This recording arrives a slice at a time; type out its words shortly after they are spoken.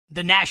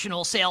The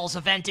national sales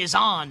event is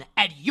on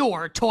at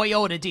your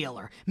Toyota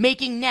dealer,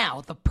 making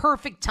now the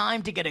perfect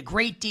time to get a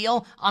great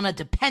deal on a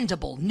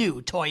dependable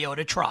new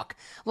Toyota truck.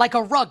 Like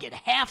a rugged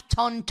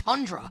half-ton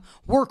Tundra,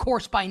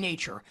 workhorse by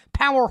nature,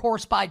 power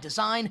horse by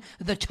design,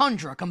 the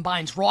Tundra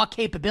combines raw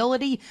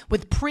capability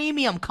with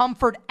premium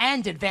comfort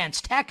and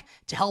advanced tech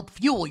to help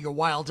fuel your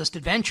wildest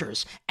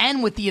adventures.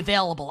 And with the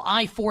available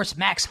iForce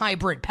Max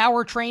Hybrid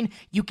powertrain,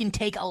 you can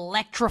take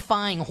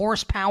electrifying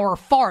horsepower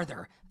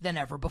farther than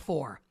ever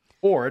before.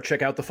 Or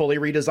check out the fully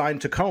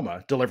redesigned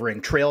Tacoma, delivering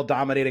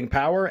trail-dominating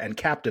power and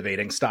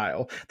captivating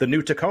style. The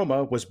new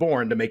Tacoma was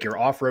born to make your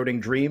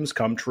off-roading dreams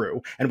come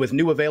true. And with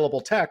new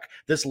available tech,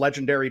 this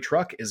legendary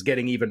truck is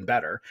getting even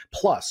better.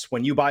 Plus,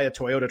 when you buy a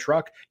Toyota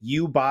truck,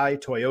 you buy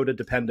Toyota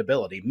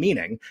dependability,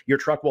 meaning your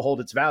truck will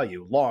hold its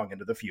value long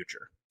into the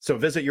future. So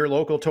visit your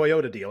local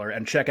Toyota dealer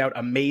and check out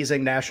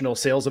amazing national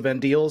sales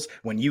event deals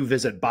when you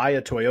visit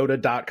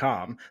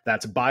buyatoyota.com.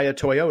 That's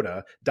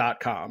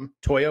buyatoyota.com.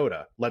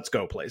 Toyota, let's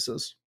go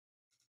places.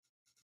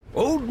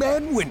 Old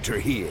Man Winter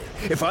here.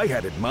 If I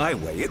had it my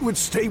way, it would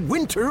stay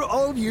winter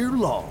all year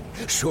long.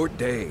 Short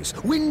days,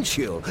 wind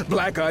chill,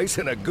 black ice,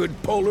 and a good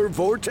polar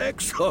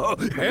vortex. Oh,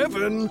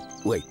 heaven!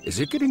 Wait, is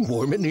it getting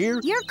warm in here?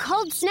 Your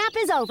cold snap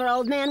is over,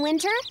 Old Man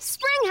Winter.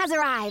 Spring has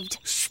arrived.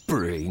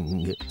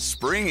 Spring.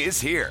 Spring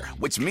is here,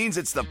 which means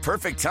it's the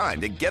perfect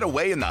time to get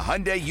away in the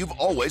Hyundai you've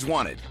always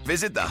wanted.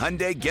 Visit the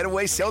Hyundai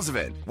Getaway Sales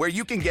Event, where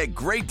you can get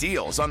great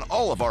deals on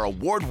all of our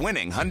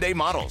award-winning Hyundai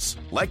models,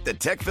 like the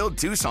tech-filled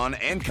Tucson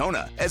and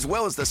Kona, as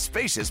well as the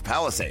spacious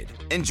Palisade.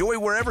 Enjoy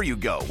wherever you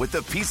go with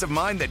the peace of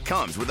mind that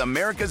comes with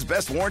America's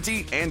best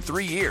warranty and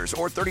 3 years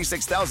or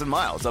 36,000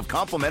 miles of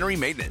complimentary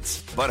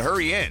maintenance. But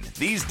hurry in,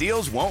 these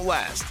deals won't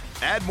last.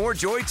 Add more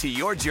joy to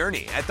your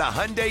journey at the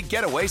Hyundai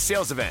Getaway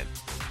Sales Event.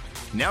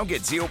 Now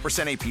get 0%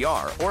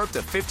 APR or up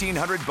to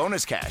 $1,500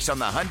 bonus cash on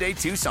the Hyundai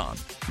Tucson.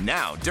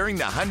 Now, during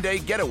the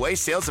Hyundai Getaway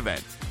Sales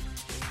Event.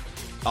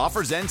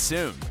 Offers end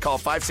soon. Call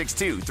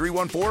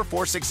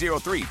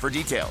 562-314-4603 for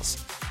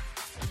details.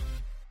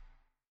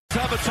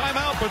 Have a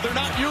timeout, but they're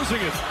not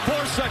using it.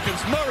 4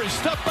 seconds. Murray,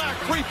 step back,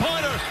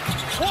 three-pointer.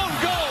 Won't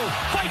go.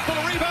 Fight for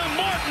the rebound,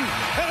 Martin,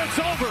 and it's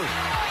over.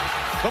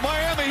 The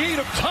Miami Heat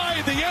have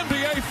tied the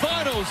NBA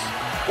Finals.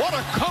 What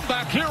a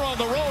comeback here on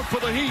the road for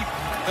the Heat,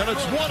 and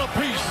it's one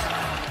apiece.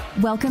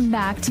 Welcome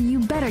back to You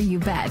Better You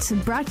Bet,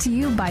 brought to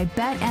you by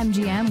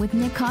BetMGM with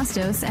Nick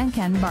Kostos and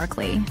Ken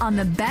Barkley on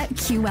the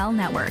BetQL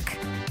network.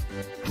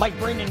 Mike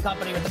Breen and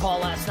company with the call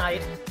last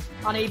night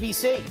on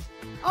ABC.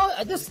 Oh,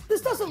 this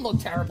doesn't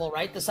look terrible,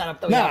 right? The setup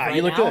that we have right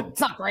you look now. good.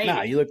 It's not great.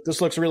 This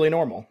looks really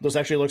normal. This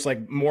actually looks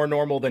like more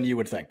normal than you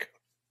would think.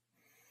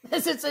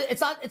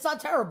 It's not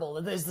terrible.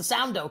 Is the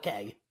sound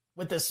okay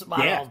with this?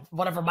 Yeah.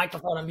 Whatever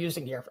microphone I'm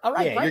using here. All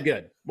right, yeah, great. You're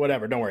good.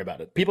 Whatever. Don't worry about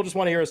it. People just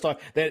want to hear us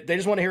talk. They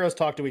just want to hear us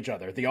talk to each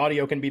other. The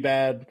audio can be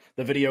bad.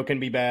 The video can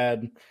be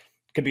bad. It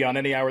could be on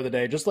any hour of the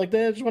day. Just like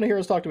they just want to hear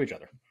us talk to each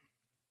other.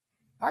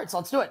 All right, so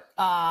let's do it.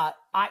 I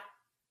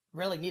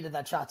really needed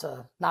that shot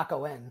to not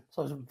go in.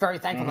 So I was very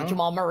thankful that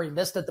Jamal Murray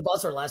missed at the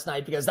buzzer last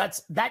night, because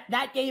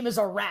that game is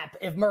a wrap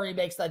if Murray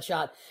makes that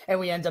shot and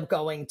we end up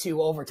going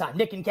to overtime.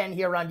 Nick and Ken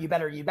here on You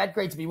Better You Bet.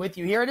 Great to be with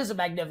you here. It is a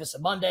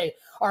magnificent Monday.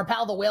 Our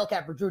pal, the whale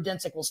capper, Drew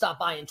Dinsick, will stop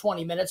by in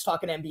 20 minutes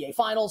talking NBA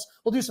Finals.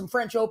 We'll do some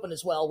French Open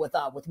as well with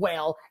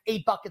Whale.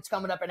 8 buckets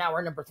coming up in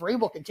hour number 3.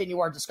 We'll continue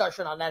our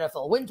discussion on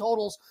NFL win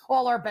totals,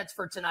 all our bets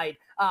for tonight,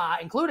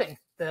 including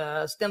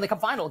the Stanley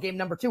Cup Final, game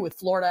number 2 with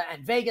Florida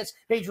and Vegas.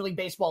 Major League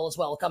Baseball as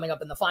well, coming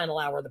up in the final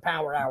hour, the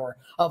power hour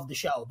of the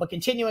show. But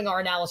continuing our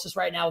analysis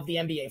right now of the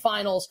NBA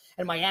Finals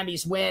and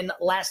Miami's win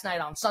last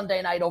night on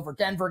Sunday night over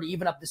Denver to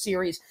even up the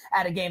series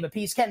at a game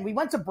apiece. Ken, we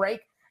went to break,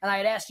 and I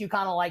had asked you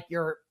kind of like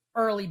your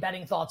early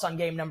betting thoughts on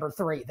game number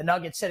 3. The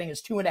Nuggets sitting as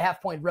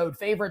 2.5-point road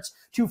favorites,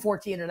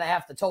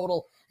 214.5 the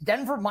total.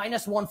 Denver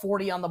minus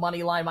 140 on the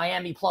money line,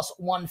 Miami plus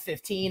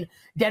 115.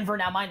 Denver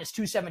now minus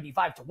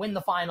 275 to win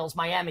the finals,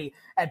 Miami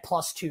at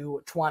plus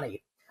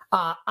 220.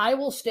 I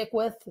will stick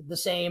with the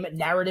same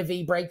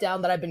narrative-y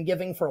breakdown that I've been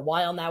giving for a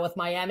while now with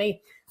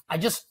Miami. I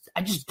just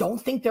don't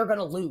think they're going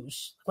to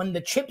lose. When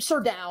the chips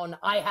are down,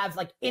 I have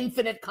like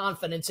infinite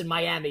confidence in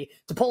Miami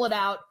to pull it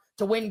out,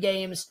 to win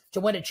games, to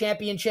win a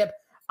championship.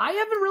 I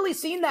haven't really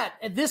seen that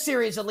in this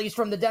series, at least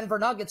from the Denver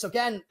Nuggets.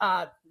 Again,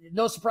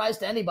 no surprise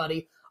to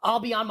anybody. I'll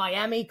be on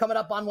Miami coming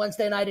up on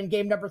Wednesday night in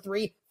game number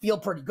 3. Feel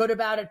pretty good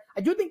about it.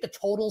 I do think the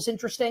total's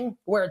interesting,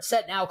 where it's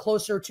set now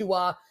closer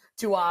to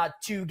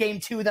game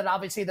 2 than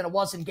it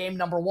was in game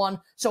number 1.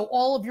 So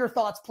all of your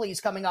thoughts, please,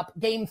 coming up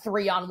game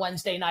 3 on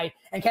Wednesday night.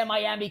 And can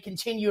Miami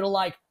continue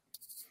to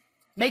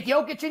make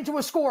Jokic into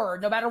a scorer,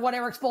 no matter what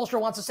Eric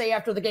Spoelstra wants to say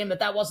after the game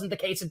that wasn't the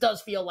case? It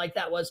does feel like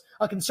that was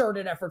a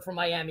concerted effort from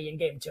Miami in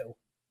game 2.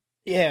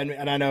 Yeah,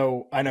 and I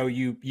know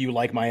you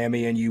like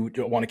Miami and you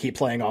want to keep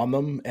playing on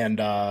them, and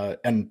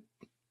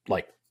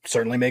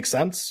certainly makes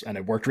sense, and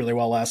it worked really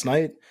well last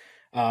night.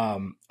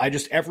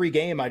 Every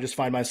game I just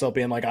find myself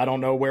being like, I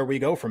don't know where we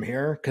go from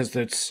here, because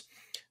it's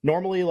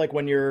normally like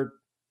when you're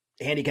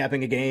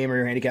handicapping a game or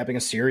you're handicapping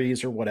a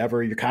series or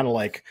whatever, you're kind of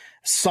like,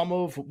 some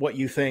of what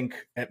you think,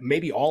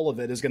 maybe all of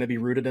it, is going to be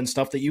rooted in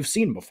stuff that you've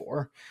seen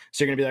before.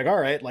 So you're going to be like, all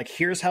right, like,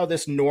 here's how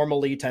this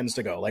normally tends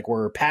to go. Like,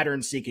 we're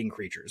pattern seeking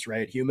creatures,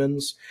 right?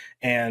 Humans.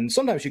 And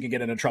sometimes you can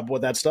get into trouble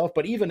with that stuff.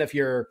 But even if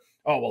you're,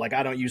 oh, well, like,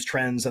 I don't use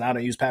trends and I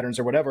don't use patterns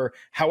or whatever,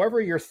 however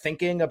you're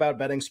thinking about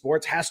betting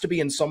sports has to be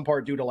in some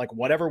part due to like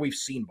whatever we've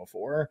seen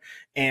before.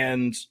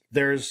 And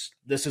this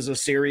is a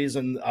series,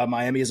 and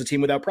Miami is a team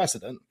without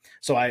precedent.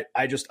 So I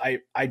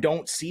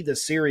don't see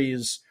this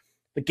series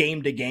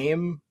game to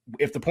game.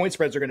 If the point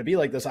spreads are going to be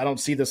like this, I don't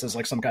see this as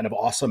like some kind of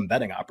awesome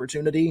betting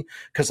opportunity,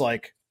 because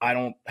like, I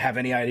don't have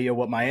any idea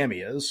what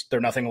Miami is.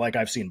 They're nothing like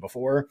I've seen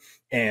before.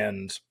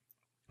 And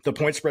the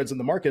point spreads in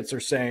the markets are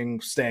staying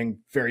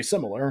very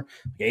similar.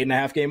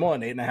 8.5 game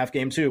 1, 8.5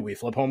 game 2. We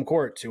flip home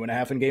court,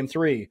 2.5 in game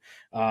 3.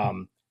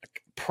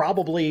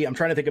 Probably, I'm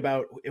trying to think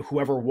about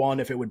whoever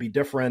won, if it would be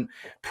different.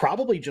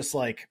 Probably just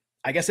like,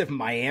 I guess if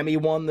Miami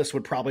won, this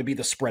would probably be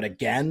the spread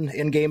again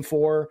in game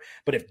 4.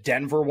 But if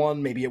Denver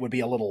won, maybe it would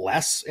be a little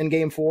less in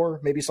game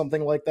 4, maybe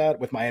something like that,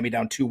 with Miami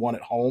down 2-1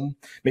 at home.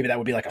 Maybe that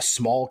would be like a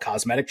small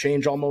cosmetic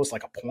change, almost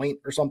like a point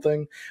or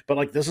something. But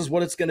like, this is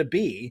what it's going to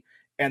be.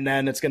 And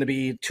then it's going to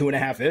be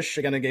 2.5-ish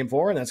again in game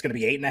 4. And then it's going to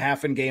be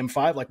 8.5 in game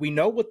 5. Like, we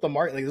know what the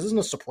market, like, this isn't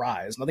a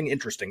surprise. Nothing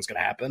interesting is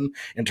going to happen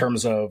in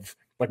terms of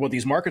like what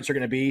these markets are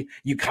going to be.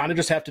 You kind of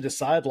just have to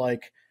decide,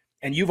 like,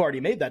 and you've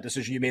already made that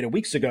decision you made a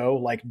weeks ago.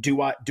 Like,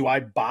 do I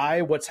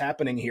buy what's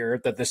happening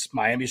here, that this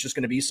Miami is just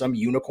going to be some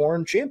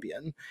unicorn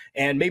champion?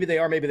 And maybe they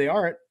are, maybe they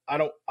aren't.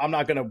 I'm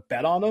not going to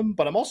bet on them,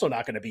 but I'm also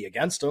not going to be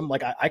against them.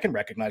 Like, I can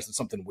recognize that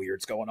something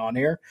weird's going on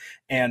here.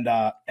 And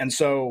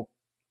so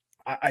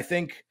I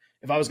think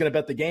if I was going to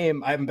bet the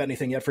game, I haven't bet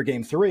anything yet for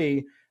game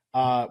 3,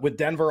 with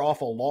Denver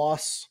off a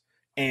loss.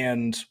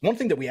 And one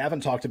thing that we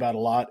haven't talked about a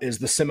lot is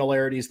the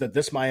similarities that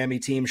this Miami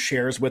team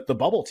shares with the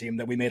bubble team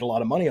that we made a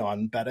lot of money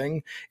on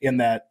betting, in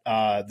that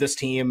this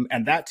team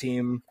and that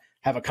team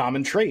have a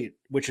common trait,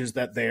 which is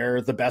that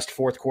they're the best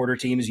fourth quarter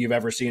teams you've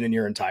ever seen in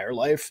your entire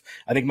life.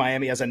 I think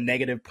Miami has a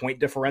negative point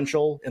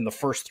differential in the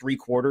first 3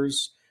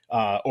 quarters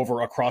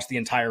across the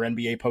entire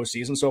NBA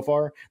postseason so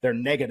far. They're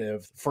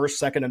negative first,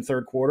 second, and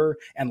third quarter,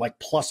 and like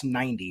plus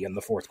 90 in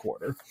the fourth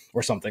quarter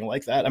or something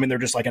like that. I mean, they're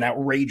just like an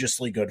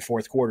outrageously good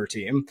fourth quarter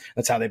team.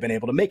 That's how they've been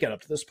able to make it up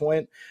to this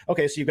point.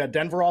 Okay, so you've got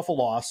Denver off a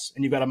loss,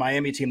 and you've got a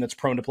Miami team that's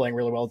prone to playing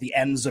really well at the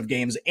ends of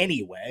games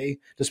anyway,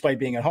 despite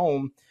being at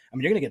home. I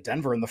mean, you're going to get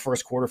Denver in the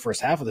first quarter,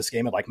 first half of this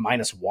game at like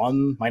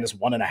 -1,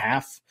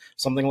 -1.5,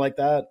 something like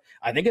that.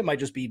 I think it might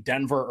just be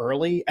Denver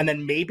early, and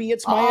then maybe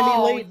it's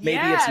Miami late.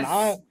 Maybe it's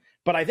not.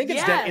 But I think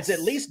it's it's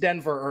at least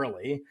Denver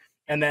early,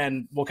 and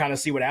then we'll kind of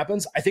see what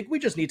happens. I think we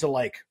just need to,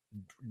 like,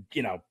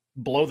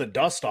 blow the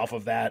dust off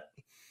of that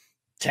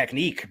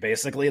technique,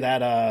 basically,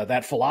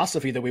 that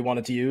philosophy that we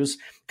wanted to use,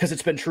 because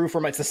it's been true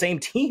for it's the same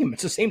team.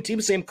 It's the same team,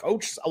 same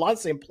coach, a lot of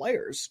the same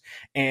players,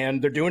 and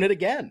they're doing it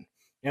again.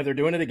 They're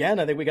doing it again.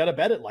 I think we got to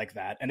bet it like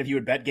that. And if you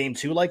would bet game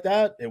 2 like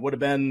that, it would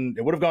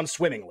have gone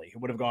swimmingly.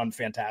 It would have gone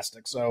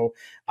fantastic. So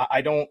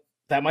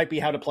that might be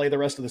how to play the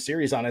rest of the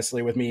series,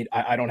 honestly, with me.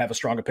 I don't have a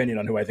strong opinion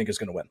on who I think is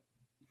going to win.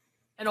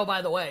 And oh,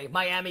 by the way,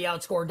 Miami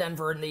outscored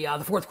Denver in the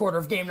fourth quarter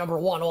of game number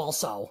 1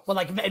 also. Well,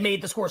 like, it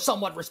made the score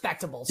somewhat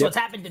respectable. So It's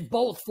happened in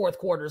both fourth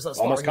quarters thus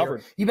far. Almost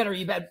covered. You better,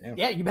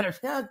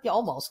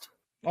 almost.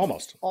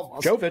 Almost.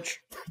 Jovic.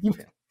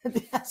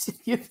 Yes,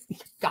 you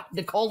got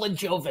Nikola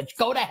Jovic.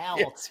 Go to hell.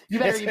 You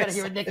better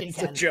hear Nick and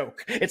Ken. It's a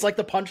joke. It's like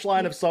the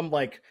punchline of some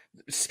like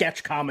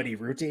sketch comedy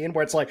routine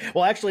where it's like,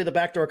 well, actually, the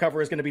backdoor cover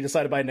is going to be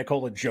decided by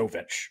Nikola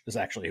Jovic. Is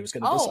actually who's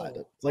going to decide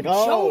it. It's like,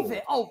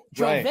 Jovic. Jovic.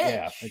 Right,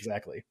 yeah,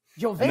 exactly.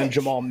 Jovic. And then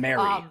Jamal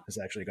Murray is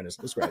actually going to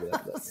describe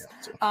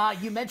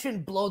it. You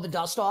mentioned blow the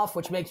dust off,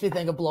 which makes me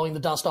think of blowing the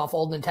dust off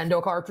old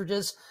Nintendo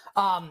cartridges.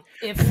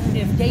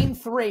 If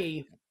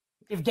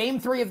game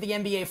 3 of the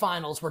NBA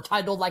Finals were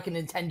titled like a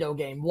Nintendo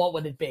game, what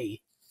would it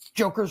be?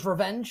 Joker's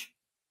Revenge?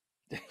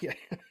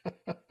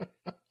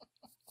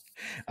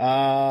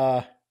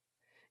 Or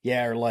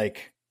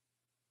like...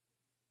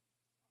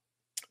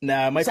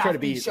 Nah, it might try to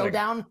be...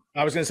 Showdown? Like,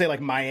 I was going to say like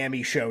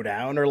Miami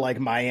Showdown or like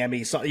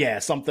Miami...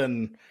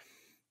 something...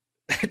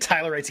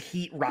 Tyler writes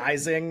Heat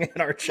Rising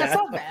in our chat.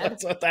 That's not bad.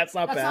 That's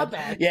not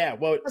bad. Yeah,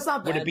 that's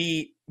not bad.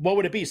 What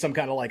would it be? Some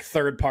kind of like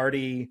third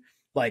party...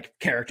 like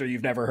character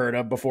you've never heard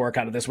of before,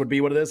 kind of this would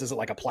be what it is. Is it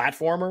like a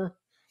platformer?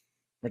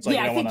 It's like,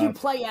 I think you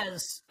play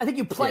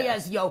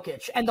as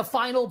Jokic, and the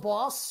final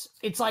boss,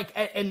 it's like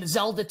in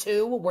Zelda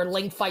 2 where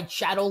Link fights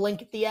Shadow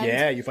Link at the end.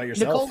 Yeah, you fight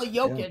yourself. Nikola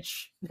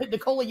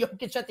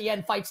Jokic at the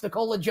end fights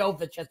Nikola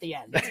Jovic at the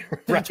end to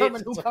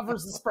determine who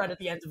covers the spread at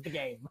the end of the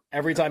game.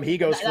 Every time he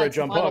goes for a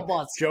jump hook,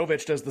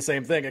 Jovic does the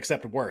same thing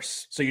except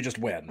worse. So you just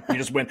win.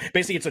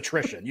 Basically, it's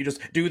attrition. You just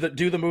do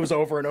the moves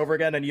over and over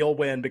again, and you'll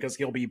win because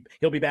he'll be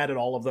bad at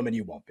all of them, and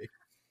you won't be.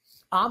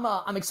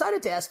 I'm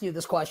excited to ask you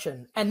this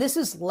question, and this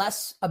is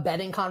less a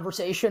betting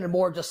conversation and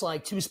more just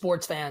like two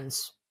sports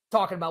fans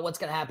talking about what's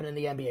going to happen in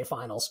the NBA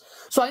Finals.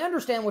 So I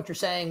understand what you're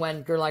saying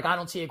when you're like, I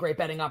don't see a great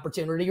betting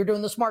opportunity. You're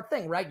doing the smart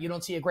thing, right? You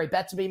don't see a great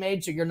bet to be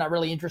made, so you're not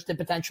really interested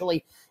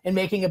potentially in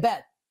making a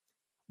bet.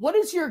 What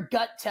does your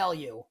gut tell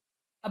you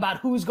about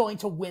who's going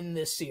to win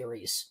this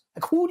series?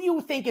 Like, who do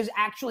you think is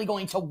actually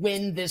going to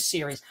win this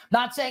series?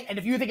 Not saying, and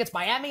if you think it's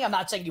Miami, I'm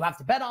not saying you have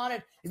to bet on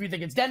it. If you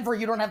think it's Denver,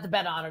 you don't have to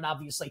bet on it,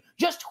 obviously.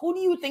 Just who do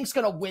you think's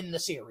going to win the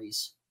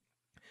series?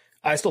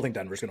 I still think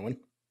Denver's going to win.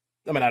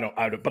 I mean,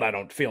 I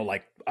don't feel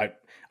like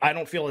I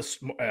don't feel as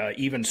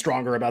even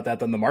stronger about that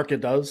than the market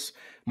does.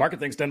 Market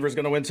thinks Denver's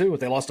going to win too.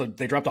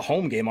 They dropped a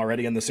home game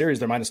already in the series.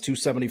 They're minus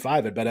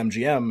 275 at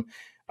BetMGM.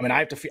 I mean,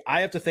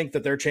 I have to think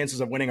that their chances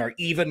of winning are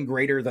even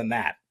greater than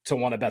that to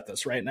want to bet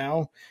this right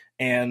now,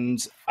 and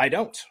I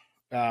don't.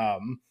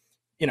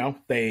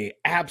 They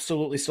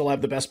absolutely still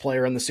have the best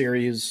player in the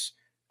series,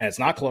 and it's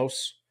not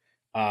close.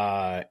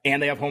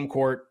 And they have home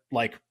court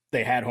like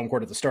they had home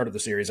court at the start of the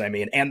series,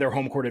 and their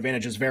home court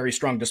advantage is very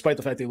strong, despite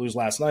the fact they lose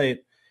last night.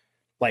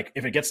 Like,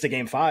 if it gets to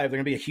game 5, they're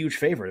going to be a huge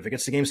favorite. If it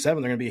gets to game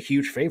 7, they're going to be a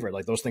huge favorite.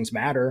 Like, those things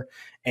matter.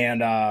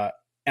 And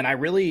I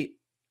really,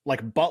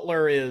 like,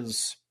 Butler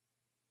is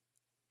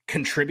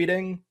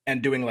contributing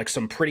and doing, like,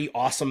 some pretty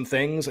awesome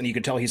things. And you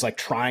can tell he's, like,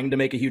 trying to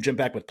make a huge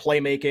impact with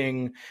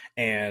playmaking.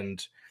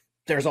 And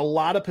there's a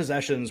lot of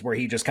possessions where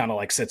he just kind of,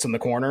 like, sits in the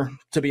corner,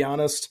 to be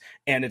honest.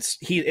 And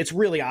it's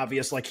really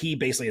obvious. Like, he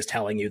basically is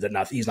telling you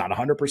that he's not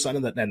 100%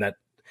 and that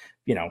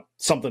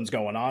something's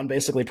going on,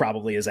 basically,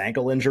 probably his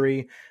ankle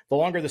injury. The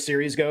longer the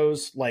series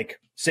goes, like,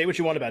 say what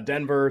you want about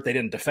Denver. They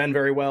didn't defend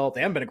very well.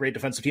 They haven't been a great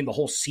defensive team the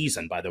whole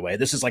season, by the way.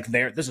 This is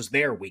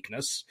their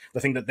weakness, the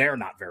thing that they're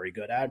not very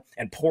good at.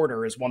 And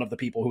Porter is one of the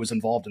people who was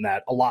involved in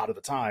that a lot of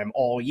the time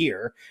all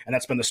year. And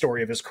that's been the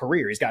story of his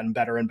career. He's gotten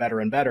better and better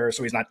and better.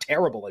 So he's not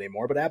terrible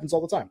anymore, but it happens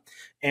all the time.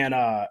 And,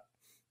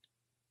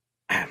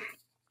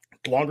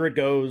 the longer it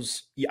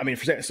goes, I mean,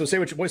 so say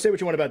what you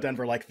want about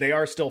Denver. Like, they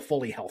are still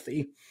fully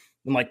healthy.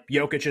 And, like,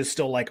 Jokic is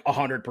still, like,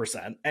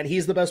 100%. And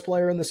he's the best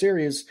player in the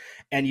series.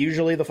 And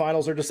usually the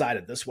finals are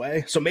decided this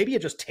way. So maybe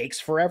it just takes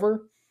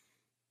forever.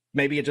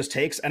 Maybe it just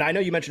takes. And I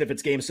know you mentioned if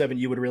it's game 7,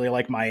 you would really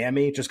like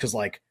Miami, just because,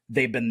 like,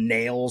 they've been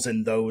nails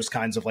in those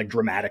kinds of, like,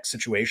 dramatic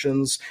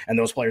situations. And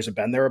those players have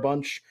been there a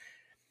bunch.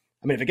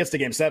 I mean, if it gets to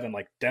game 7,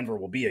 like, Denver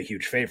will be a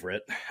huge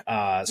favorite.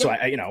 So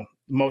I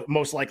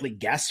most likely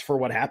guess for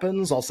what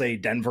happens. I'll say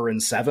Denver in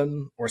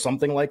 7 or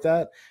something like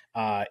that.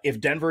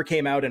 If Denver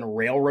came out and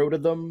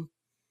railroaded them,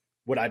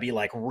 would I be,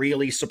 like,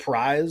 really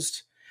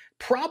surprised?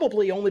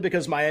 Probably, only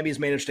because Miami's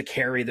managed to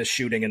carry the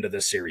shooting into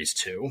this series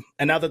too.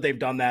 And now that they've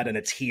done that and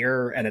it's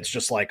here and it's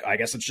just like, I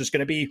guess it's just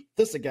going to be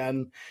this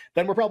again,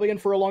 then we're probably in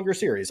for a longer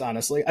series,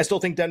 honestly. I still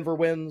think Denver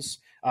wins.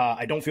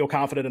 I don't feel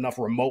confident enough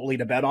remotely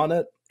to bet on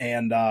it.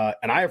 And I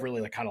have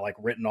really, like, kind of, like,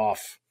 written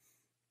off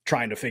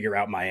trying to figure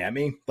out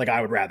Miami. Like, I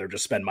would rather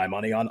just spend my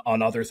money on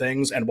other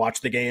things and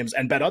watch the games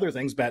and bet other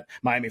things. Bet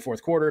Miami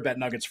fourth quarter, bet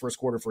Nuggets first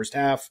quarter, first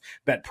half,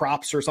 bet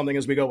props or something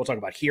as we go. We'll talk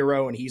about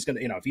Hero and he's going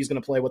to, if he's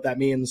going to play, what that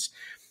means.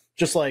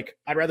 Just, like,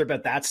 I'd rather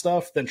bet that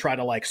stuff than try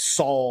to, like,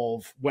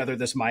 solve whether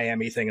this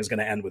Miami thing is going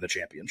to end with a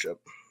championship.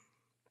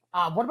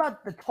 What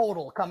about the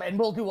total? And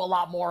we'll do a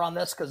lot more on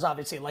this because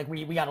obviously, like,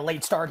 we got a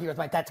late start here with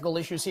my technical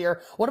issues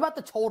here. What about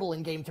the total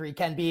in game 3,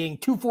 Ken, being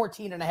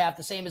 214.5,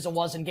 the same as it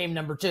was in game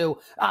number 2,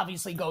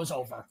 obviously goes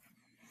over?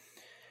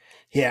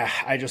 Yeah,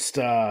 I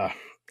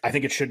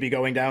think it should be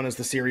going down as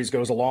the series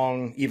goes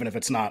along, even if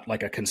it's not,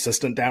 like, a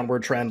consistent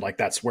downward trend. Like,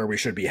 that's where we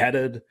should be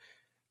headed.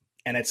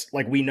 And it's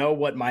like, we know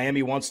what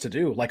Miami wants to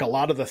do. Like, a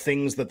lot of the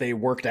things that they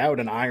worked out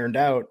and ironed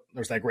out,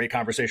 there's that great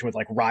conversation with,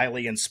 like,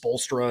 Riley and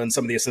Spoelstra and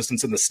some of the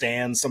assistants in the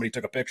stands. Somebody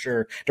took a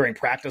picture during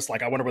practice.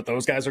 Like, I wonder what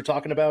those guys are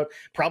talking about.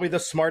 Probably the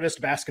smartest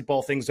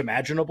basketball things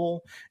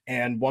imaginable.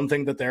 And one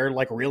thing that they're,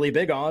 like, really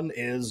big on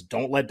is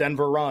don't let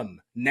Denver run.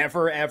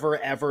 Never, ever,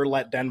 ever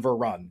let Denver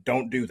run.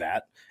 Don't do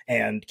that.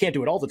 And can't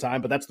do it all the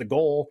time, but that's the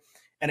goal.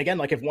 And again,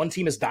 like, if one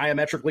team is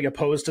diametrically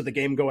opposed to the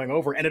game going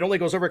over, and it only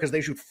goes over because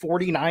they shoot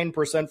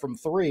 49% from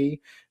 3,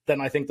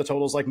 then I think the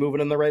total's, like, moving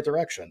in the right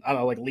direction. I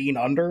don't know, like, lean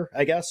under,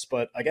 I guess.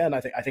 But again,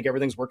 I think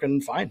everything's working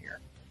fine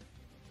here.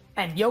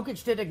 And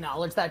Jokic did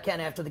acknowledge that,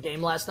 Ken, after the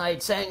game last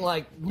night, saying,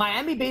 like,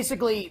 Miami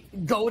basically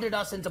goaded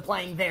us into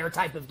playing their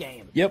type of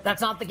game. Yep.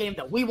 That's not the game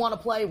that we want to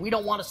play. We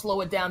don't want to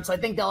slow it down. So I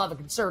think they'll have a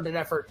concerted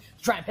effort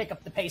to try and pick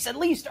up the pace, at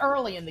least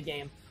early in the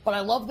game. But I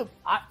love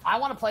I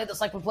want to play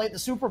this like we played the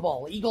Super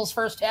Bowl. Eagles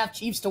first half,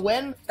 Chiefs to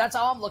win. That's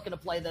how I'm looking to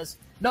play this.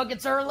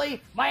 Nuggets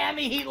early,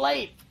 Miami Heat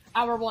late.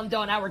 Hour 1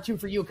 done, hour 2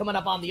 for you coming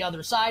up on the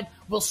other side.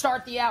 We'll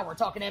start the hour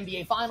talking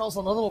NBA Finals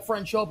and a little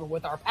French Open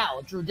with our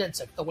pal, Drew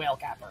Dinsick, the Whale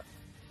Capper.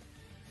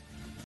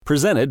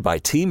 Presented by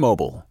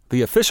T-Mobile,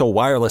 the official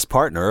wireless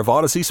partner of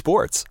Odyssey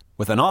Sports.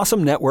 With an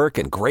awesome network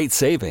and great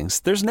savings,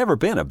 there's never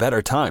been a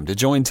better time to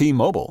join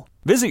T-Mobile.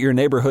 Visit your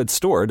neighborhood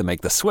store to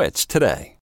make the switch today.